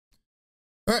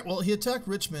All right, well, he attacked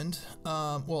Richmond,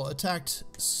 attacked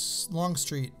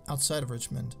Longstreet outside of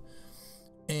Richmond,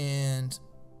 and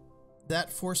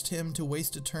that forced him to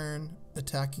waste a turn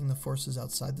attacking the forces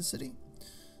outside the city.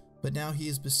 But now he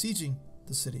is besieging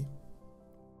the city.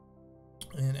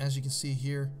 And as you can see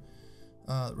here,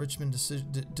 Richmond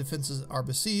defenses are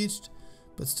besieged,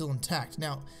 but still intact.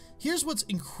 Now, here's what's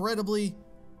incredibly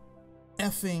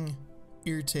effing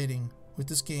irritating with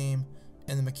this game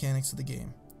and the mechanics of the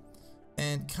game.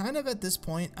 And kind of at this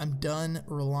point, I'm done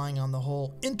relying on the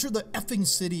whole enter the effing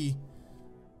city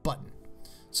button.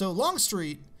 So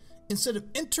Longstreet, instead of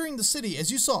entering the city,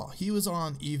 as you saw, he was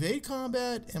on evade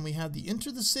combat, and we have the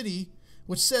enter the city,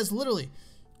 which says literally,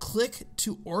 click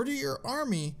to order your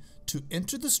army to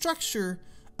enter the structure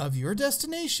of your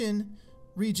destination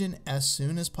region as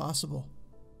soon as possible.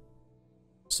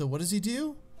 So what does he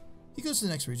do? He goes to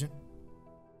the next region.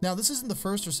 Now, this isn't the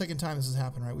first or second time this has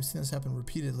happened, right? We've seen this happen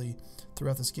repeatedly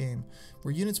throughout this game,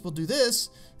 where units will do this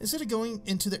instead of going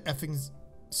into their effing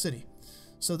city.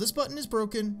 So this button is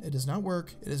broken. It does not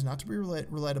work. It is not to be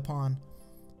relied upon.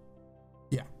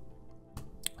 Yeah.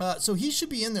 So he should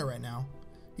be in there right now.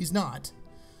 He's not.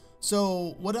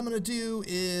 So what I'm going to do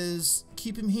is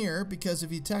keep him here, because if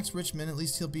he attacks Richmond, at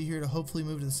least he'll be here to hopefully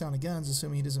move to the sound of guns,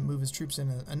 assuming he doesn't move his troops in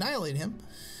and annihilate him.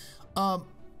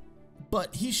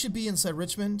 But he should be inside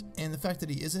Richmond, and the fact that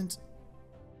he isn't,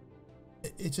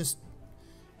 it just,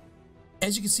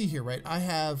 as you can see here, right, I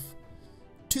have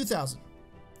 2,000,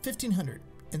 1,500,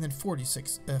 and then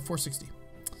 460.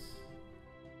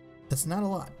 That's not a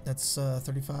lot. That's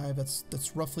 35.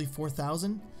 That's roughly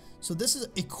 4,000. So this is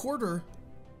a quarter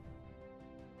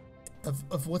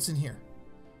of what's in here.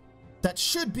 That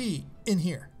should be in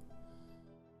here.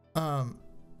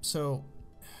 So,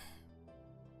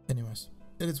 anyways.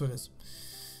 It is what it is.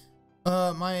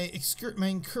 My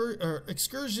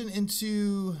excursion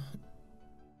into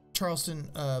Charleston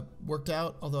worked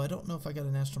out, although I don't know if I got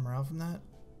a national morale from that.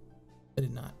 I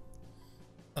did not.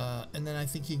 And then I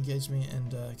think he engaged me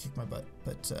and kicked my butt.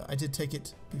 But I did take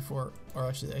it before, or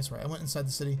actually, that's right, I went inside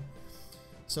the city.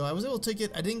 So I was able to take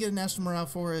it. I didn't get a national morale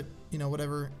for it. You know,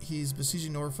 whatever. He's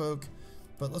besieging Norfolk.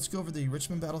 But let's go over the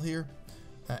Richmond battle here.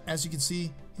 As you can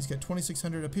see, he's got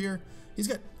 2,600 up here. He's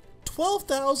got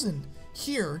 12,000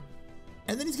 here,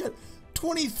 and then he's got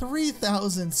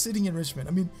 23,000 sitting in Richmond.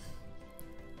 I mean,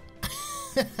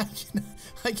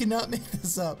 I cannot make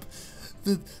this up.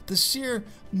 The sheer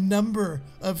number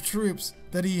of troops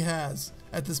that he has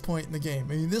at this point in the game.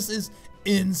 I mean, this is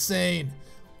insane.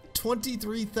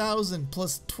 23,000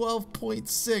 plus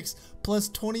 12.6 plus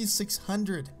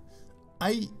 2,600.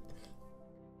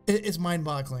 It's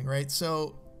mind-boggling, right?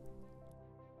 So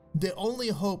the only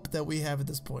hope that we have at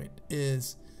this point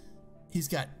is he's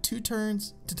got 2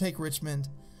 turns to take Richmond.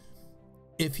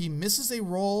 If he misses a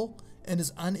roll and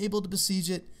is unable to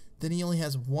besiege it, then he only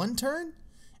has 1 turn.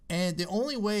 And the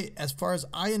only way, as far as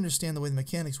I understand the way the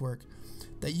mechanics work,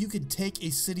 that you can take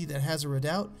a city that has a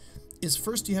redoubt is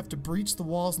first you have to breach the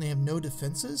walls and they have no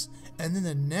defenses, and then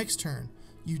the next turn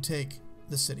you take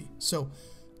the city. So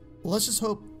let's just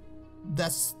hope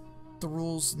that's the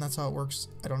rules and that's how it works.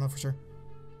 I don't know for sure.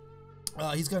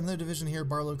 He's got another division here,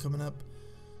 Barlow, coming up.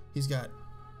 He's got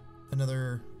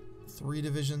another 3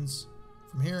 divisions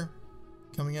from here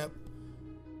coming up.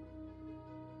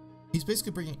 He's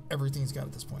basically bringing everything he's got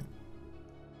at this point,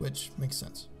 which makes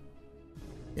sense.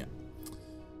 Yeah.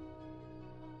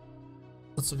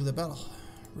 Let's look at the battle.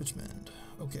 Richmond.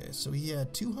 Okay, so he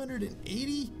had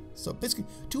 280, so basically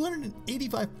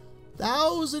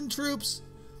 285,000 troops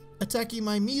attacking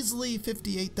my measly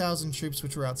 58,000 troops,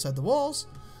 which were outside the walls.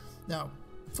 Now,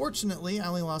 fortunately, I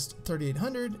only lost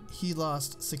 3,800. He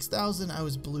lost 6,000. I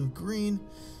was blue-green,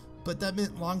 but that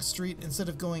meant Longstreet, instead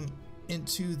of going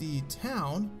into the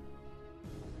town,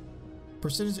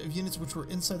 percentage of units which were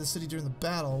inside the city during the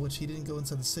battle, which he didn't go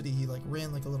inside the city, he like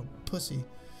ran like a little pussy.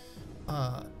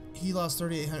 He lost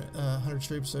 3,800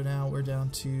 troops, so now we're down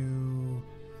to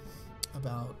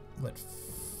about, what,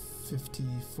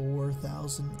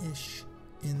 54,000-ish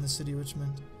in the city of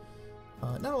Richmond.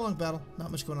 Not a long battle,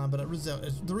 not much going on, but the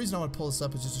reason I want to pull this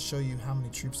up is just to show you how many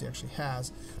troops he actually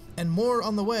has. And more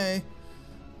on the way.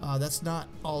 That's not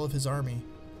all of his army.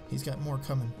 He's got more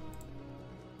coming.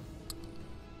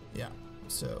 Yeah,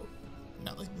 so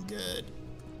not looking good.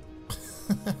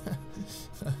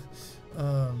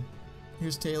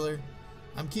 Here's Taylor.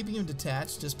 I'm keeping him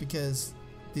detached just because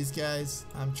these guys,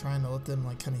 I'm trying to let them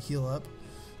like kind of heal up.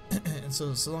 And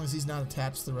so long as he's not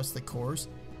attached to the rest of the corps,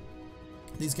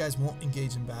 these guys won't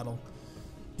engage in battle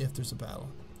if there's a battle.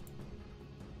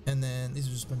 And then these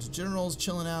are just a bunch of generals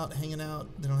chilling out, hanging out.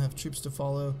 They don't have troops to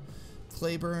follow.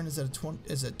 Clayburn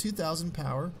is at 2,000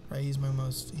 power, right? He's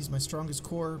my strongest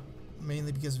core,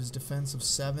 mainly because of his defense of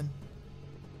 7.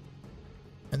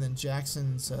 And then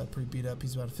Jackson's pretty beat up.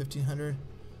 He's about 1,500.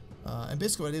 And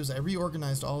basically what I did was I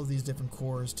reorganized all of these different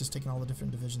cores, just taking all the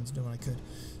different divisions, doing what I could.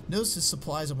 Notice his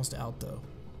supply is almost out though.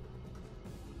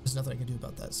 There's nothing I can do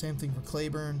about that. Same thing for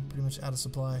Clayburn, pretty much out of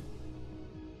supply.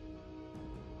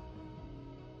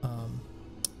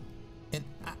 And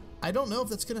I don't know if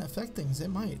that's going to affect things. It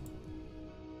might.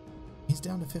 He's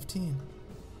down to 15.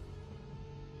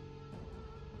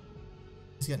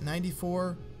 He's got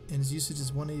 94, and his usage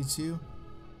is 182.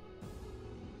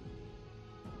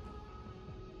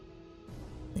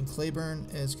 And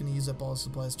Clayburn is going to use up all his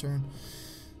supplies turn.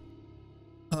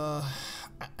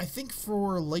 I think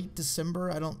for late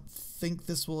December, I don't think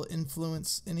this will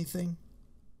influence anything.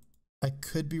 I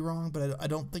could be wrong, but I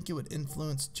don't think it would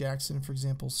influence Jackson, for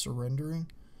example,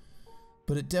 surrendering.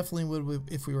 But it definitely would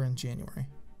if we were in January.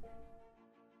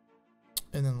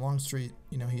 And then Longstreet,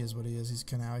 you know, he is what he is. He's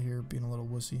kind of out here being a little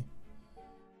wussy.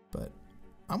 But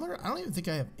I don't even think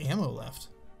I have ammo left.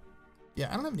 Yeah,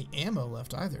 I don't have any ammo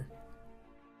left either.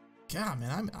 God,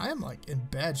 man, I am like in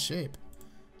bad shape.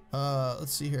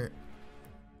 Let's see here.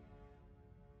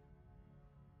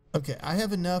 Okay, I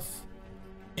have enough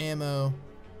ammo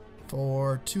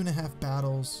for 2.5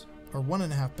 battles, or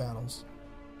 1.5 battles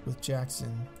with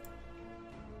Jackson.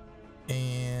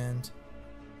 And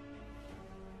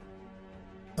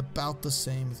about the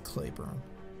same with Clayburn.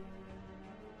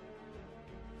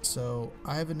 So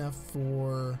I have enough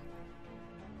for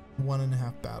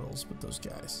 1.5 battles with those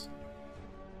guys.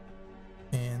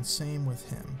 And same with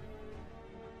him.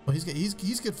 Well,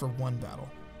 he's good for 1 battle.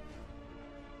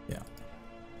 Yeah.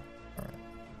 All right.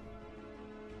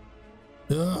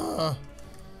 Ugh.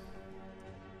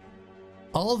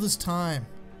 All this time,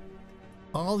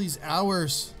 all these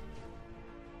hours,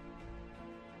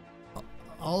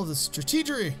 all of this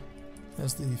strategery,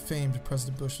 as the famed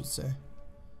President Bush would say,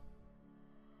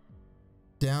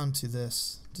 down to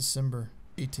this December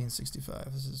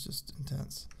 1865. This is just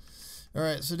intense. All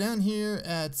right, so down here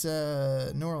at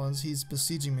New Orleans, he's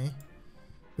besieging me,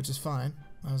 which is fine.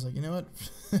 I was like, you know what?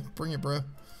 Bring it, bro.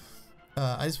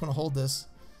 I just want to hold this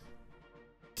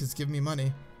because it's giving me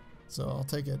money, so I'll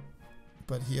take it.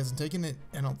 But he hasn't taken it.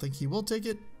 I don't think he will take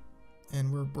it,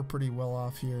 and we're pretty well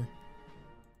off here.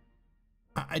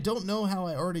 I don't know how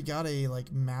I already got a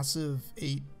like massive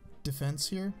 8 defense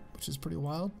here, which is pretty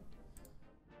wild.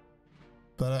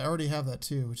 But I already have that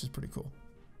too, which is pretty cool.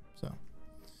 So.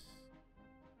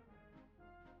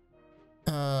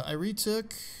 I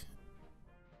retook.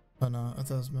 Oh no, I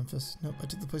thought it was Memphis. Nope, I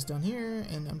took the place down here,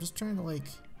 and I'm just trying to like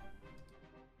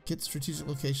get strategic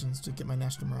locations to get my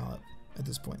national morale up at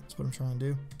this point. That's what I'm trying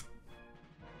to do.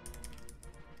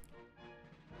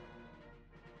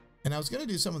 And I was gonna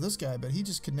do some of this guy, but he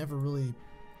just could never really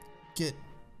get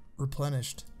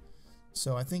replenished.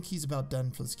 So I think he's about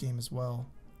done for this game as well.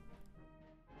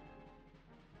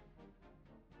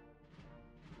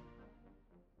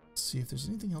 See if there's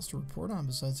anything else to report on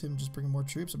besides him just bringing more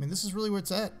troops. I mean, this is really where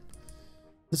it's at.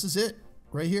 This is it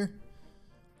right here.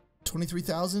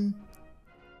 23,000,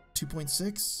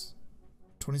 2.6,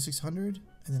 2,600,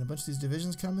 and then a bunch of these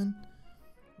divisions coming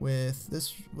with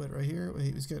this, what, right here.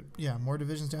 He's got, yeah, more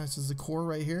divisions down. This is the core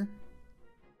right here.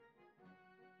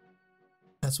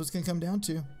 That's what's going to come down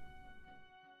to.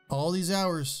 All these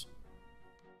hours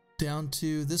down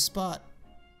to this spot.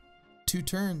 2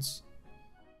 turns.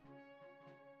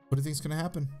 What do you think is going to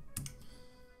happen?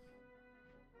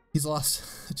 He's lost,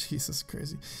 Jesus,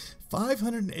 crazy.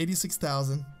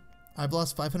 586,000. I've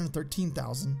lost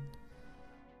 513,000.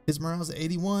 His morale's at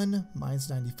 81. Mine's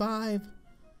 95.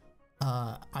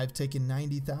 I've taken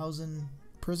 90,000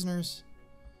 prisoners.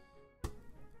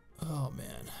 Oh,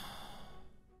 man.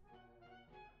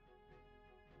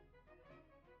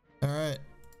 All right.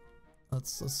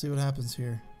 Let's see what happens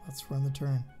here. Let's run the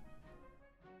turn.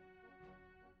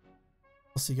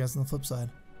 I'll see you guys on the flip side.